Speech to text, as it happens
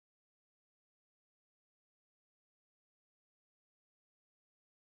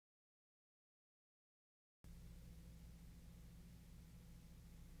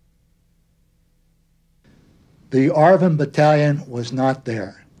the ARVN battalion was not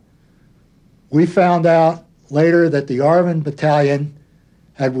there. We found out later that the ARVN battalion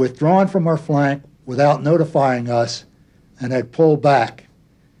had withdrawn from our flank without notifying us and had pulled back.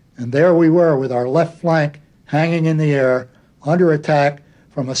 And there we were with our left flank hanging in the air under attack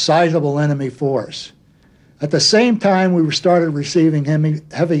from a sizable enemy force. At the same time, we started receiving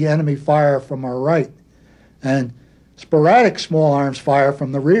heavy enemy fire from our right and sporadic small arms fire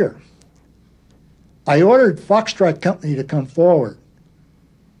from the rear. I ordered Foxtrot Company to come forward,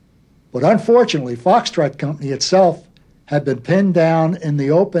 but unfortunately, Foxtrot Company itself had been pinned down in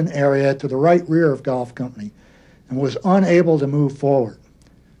the open area to the right rear of Golf Company and was unable to move forward.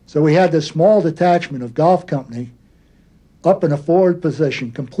 So we had this small detachment of Golf Company up in a forward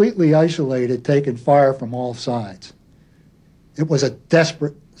position, completely isolated, taking fire from all sides. It was a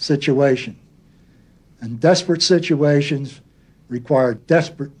desperate situation, and desperate situations require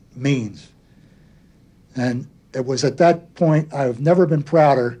desperate means. And it was at that point I've never been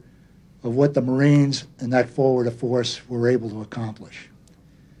prouder of what the Marines and that forward force were able to accomplish.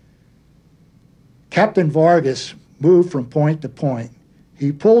 Captain Vargas moved from point to point.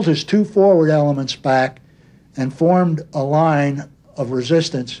 He pulled his two forward elements back and formed a line of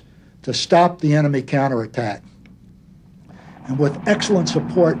resistance to stop the enemy counterattack. And with excellent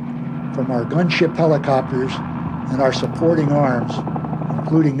support from our gunship helicopters and our supporting arms,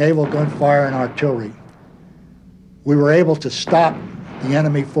 including naval gunfire and artillery, we were able to stop the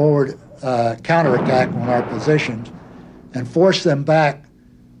enemy forward counterattack on our positions and force them back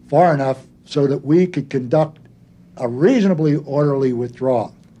far enough so that we could conduct a reasonably orderly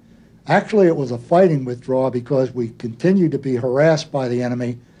withdrawal. Actually, it was a fighting withdrawal because we continued to be harassed by the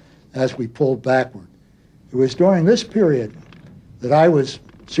enemy as we pulled backward. It was during this period that I was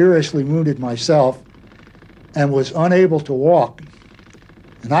seriously wounded myself and was unable to walk.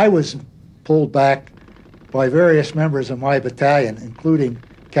 And I was pulled back by various members of my battalion, including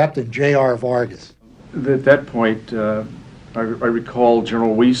Captain J.R. Vargas. At that point, I recall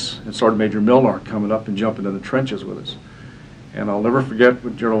General Weiss and Sergeant Major Milner coming up and jumping in the trenches with us. And I'll never forget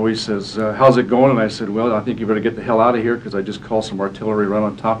when General Weiss says, how's it going? And I said, well, I think you better get the hell out of here because I just called some artillery right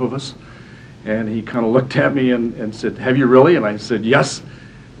on top of us. And he kind of looked at me and said, have you really? And I said, yes.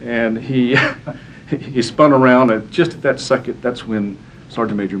 And he, he spun around, and just at that second, that's when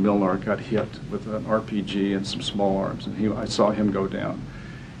Sergeant Major Milner got hit with an RPG and some small arms, and I saw him go down.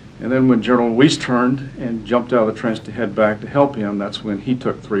 And then when General Weiss turned and jumped out of the trench to head back to help him, that's when he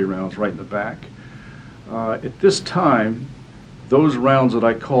took 3 rounds right in the back. At this time, those rounds that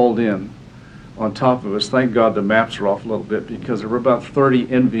I called in on top of us, thank God the maps are off a little bit, because there were about 30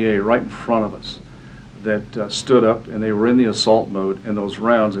 NVA right in front of us that stood up, and they were in the assault mode, and those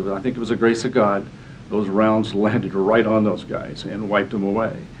rounds, I think it was a grace of God, those rounds landed right on those guys and wiped them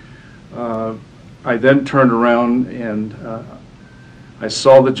away. I then turned around and I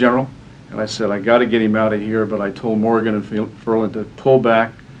saw the general, and I said, I got to get him out of here, but I told Morgan and Ferland to pull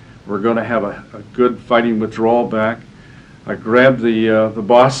back. We're going to have a good fighting withdrawal back. I grabbed the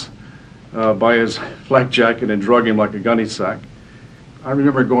boss by his flak jacket and drug him like a gunny sack. I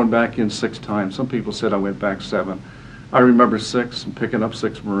remember going back in 6 times. Some people said I went back 7. I remember 6 and picking up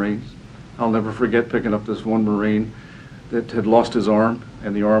 6 Marines. I'll never forget picking up this one Marine that had lost his arm,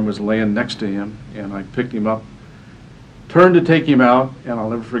 and the arm was laying next to him, and I picked him up, turned to take him out, and I'll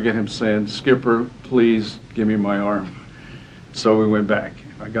never forget him saying, "Skipper, please give me my arm." So we went back.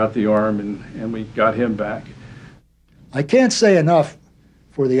 I got the arm, and we got him back. I can't say enough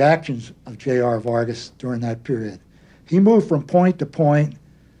for the actions of J.R. Vargas during that period. He moved from point to point,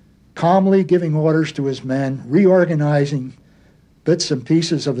 calmly giving orders to his men, reorganizing bits and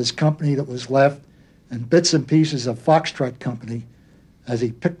pieces of his company that was left and bits and pieces of Foxtrot Company as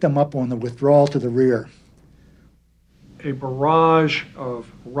he picked them up on the withdrawal to the rear. A barrage of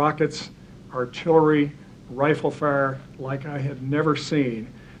rockets, artillery, rifle fire like I had never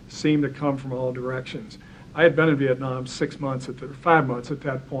seen seemed to come from all directions. I had been in Vietnam 5 months at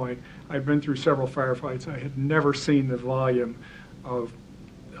that point. I'd been through several firefights. I had never seen the volume of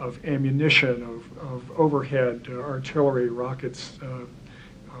ammunition, of overhead artillery, rockets.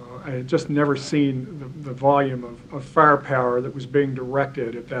 I had just never seen the volume of firepower that was being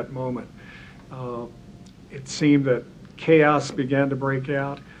directed at that moment. It seemed that chaos began to break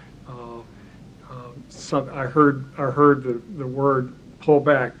out. I heard the word pull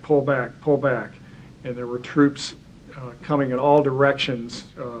back, pull back, pull back, and there were troops coming in all directions.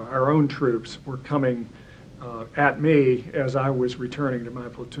 Our own troops were coming at me as I was returning to my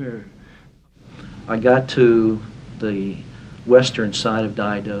platoon. I got to the western side of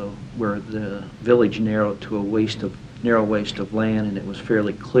Dai Do, where the village narrowed to a narrow waste of land, and it was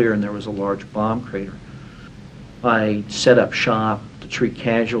fairly clear, and there was a large bomb crater. I set up shop to treat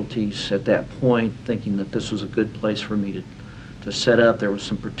casualties at that point, thinking that this was a good place for me to set up. There was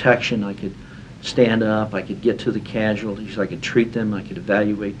some protection. I could stand up, I could get to the casualties, I could treat them, I could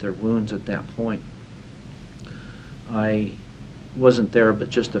evaluate their wounds at that point. I wasn't there but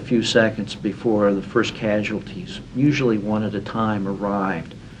just a few seconds before the first casualties, usually one at a time,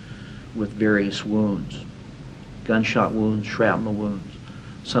 arrived with various wounds. Gunshot wounds, shrapnel wounds.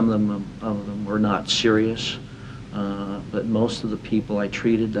 Some of them were not serious, but most of the people I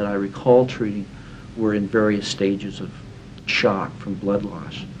treated that I recall treating were in various stages of shock from blood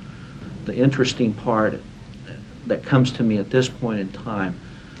loss. The interesting part that comes to me at this point in time,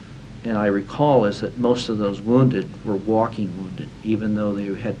 and I recall, is that most of those wounded were walking wounded, even though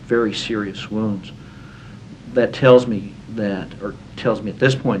they had very serious wounds. That tells me at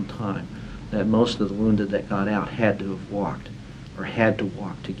this point in time, that most of the wounded that got out had to have walked, or had to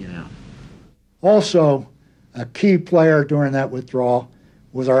walk to get out. Also, a key player during that withdrawal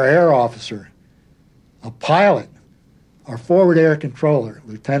was our air officer, a pilot, our forward air controller,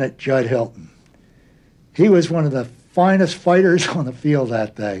 Lieutenant Judd Hilton. He was one of the finest fighters on the field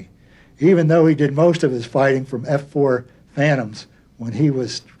that day, even though he did most of his fighting from F-4 Phantoms when he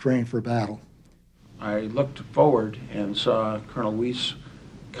was trained for battle. I looked forward and saw Colonel Weiss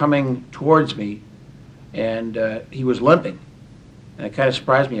coming towards me, and he was limping. And it kind of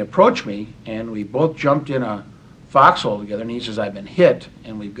surprised me. He approached me, and we both jumped in a foxhole together, and he says, "I've been hit,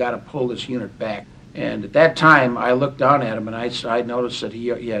 and we've got to pull this unit back." And at that time, I looked down at him, and I noticed that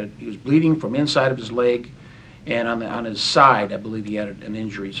he was bleeding from inside of his leg, and on his side, I believe he had an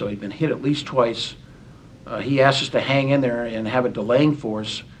injury. So he'd been hit at least twice. He asked us to hang in there and have a delaying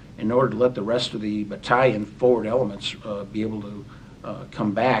force in order to let the rest of the battalion forward elements be able to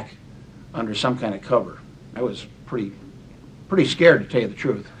come back under some kind of cover. I was pretty scared, to tell you the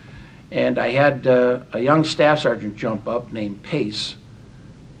truth. And I had a young staff sergeant jump up named Pace,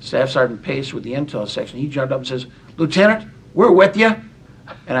 Staff Sergeant Pace with the intel section. He jumped up and says, "Lieutenant, we're with you."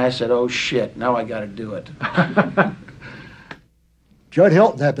 And I said, "Oh shit, now I got to do it." Judd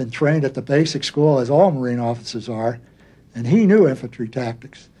Hilton had been trained at the basic school, as all Marine officers are, and he knew infantry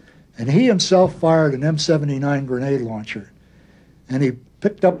tactics. And he himself fired an M79 grenade launcher. And he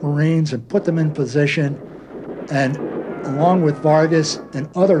picked up Marines and put them in position, and along with Vargas and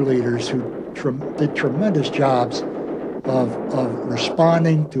other leaders who did tremendous jobs of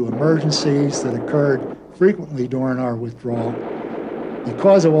responding to emergencies that occurred frequently during our withdrawal.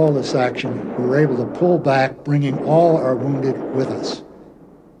 Because of all this action, we were able to pull back, bringing all our wounded with us.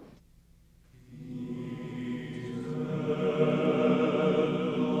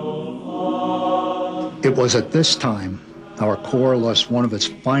 It was at this time our Corps lost one of its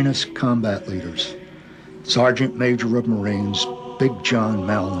finest combat leaders, Sergeant Major of Marines, Big John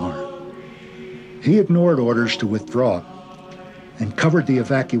Malnar. He ignored orders to withdraw and covered the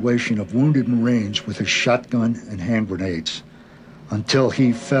evacuation of wounded Marines with his shotgun and hand grenades until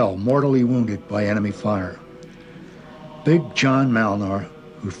he fell mortally wounded by enemy fire. Big John Malnar,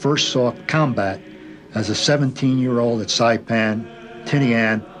 who first saw combat as a 17-year-old at Saipan,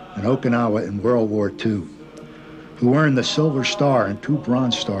 Tinian, and Okinawa in World War II, who earned the Silver Star and 2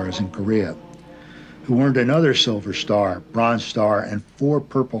 Bronze Stars in Korea, who earned another Silver Star, Bronze Star, and 4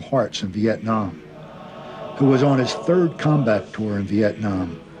 Purple Hearts in Vietnam, who was on his 3rd combat tour in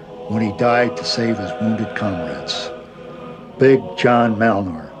Vietnam when he died to save his wounded comrades. Big John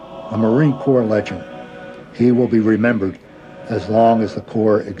Malnar, a Marine Corps legend. He will be remembered as long as the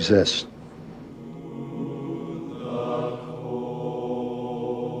Corps exists.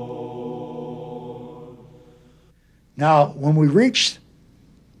 Now, when we reached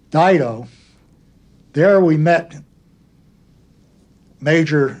Dai Do, there we met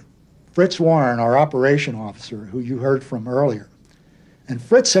Major Fritz Warren, our operation officer, who you heard from earlier. And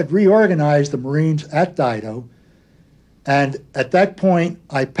Fritz had reorganized the Marines at Dai Do, and at that point,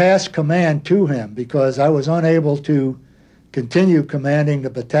 I passed command to him because I was unable to continue commanding the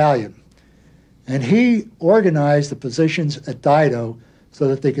battalion. And he organized the positions at Dai Do so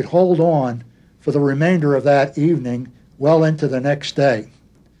that they could hold on for the remainder of that evening well into the next day.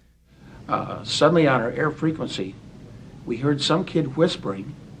 Suddenly on our air frequency, we heard some kid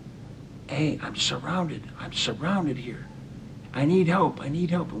whispering, "Hey, I'm surrounded here. I need help. And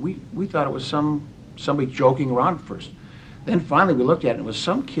we thought it was somebody joking around at first. Then finally we looked at it, and it was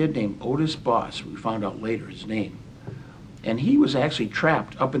some kid named Otis Boss. We found out later his name. And he was actually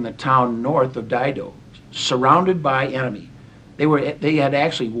trapped up in the town north of Dai Do, surrounded by enemy. They had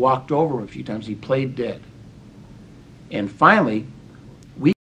actually walked over him a few times. He played dead. And finally,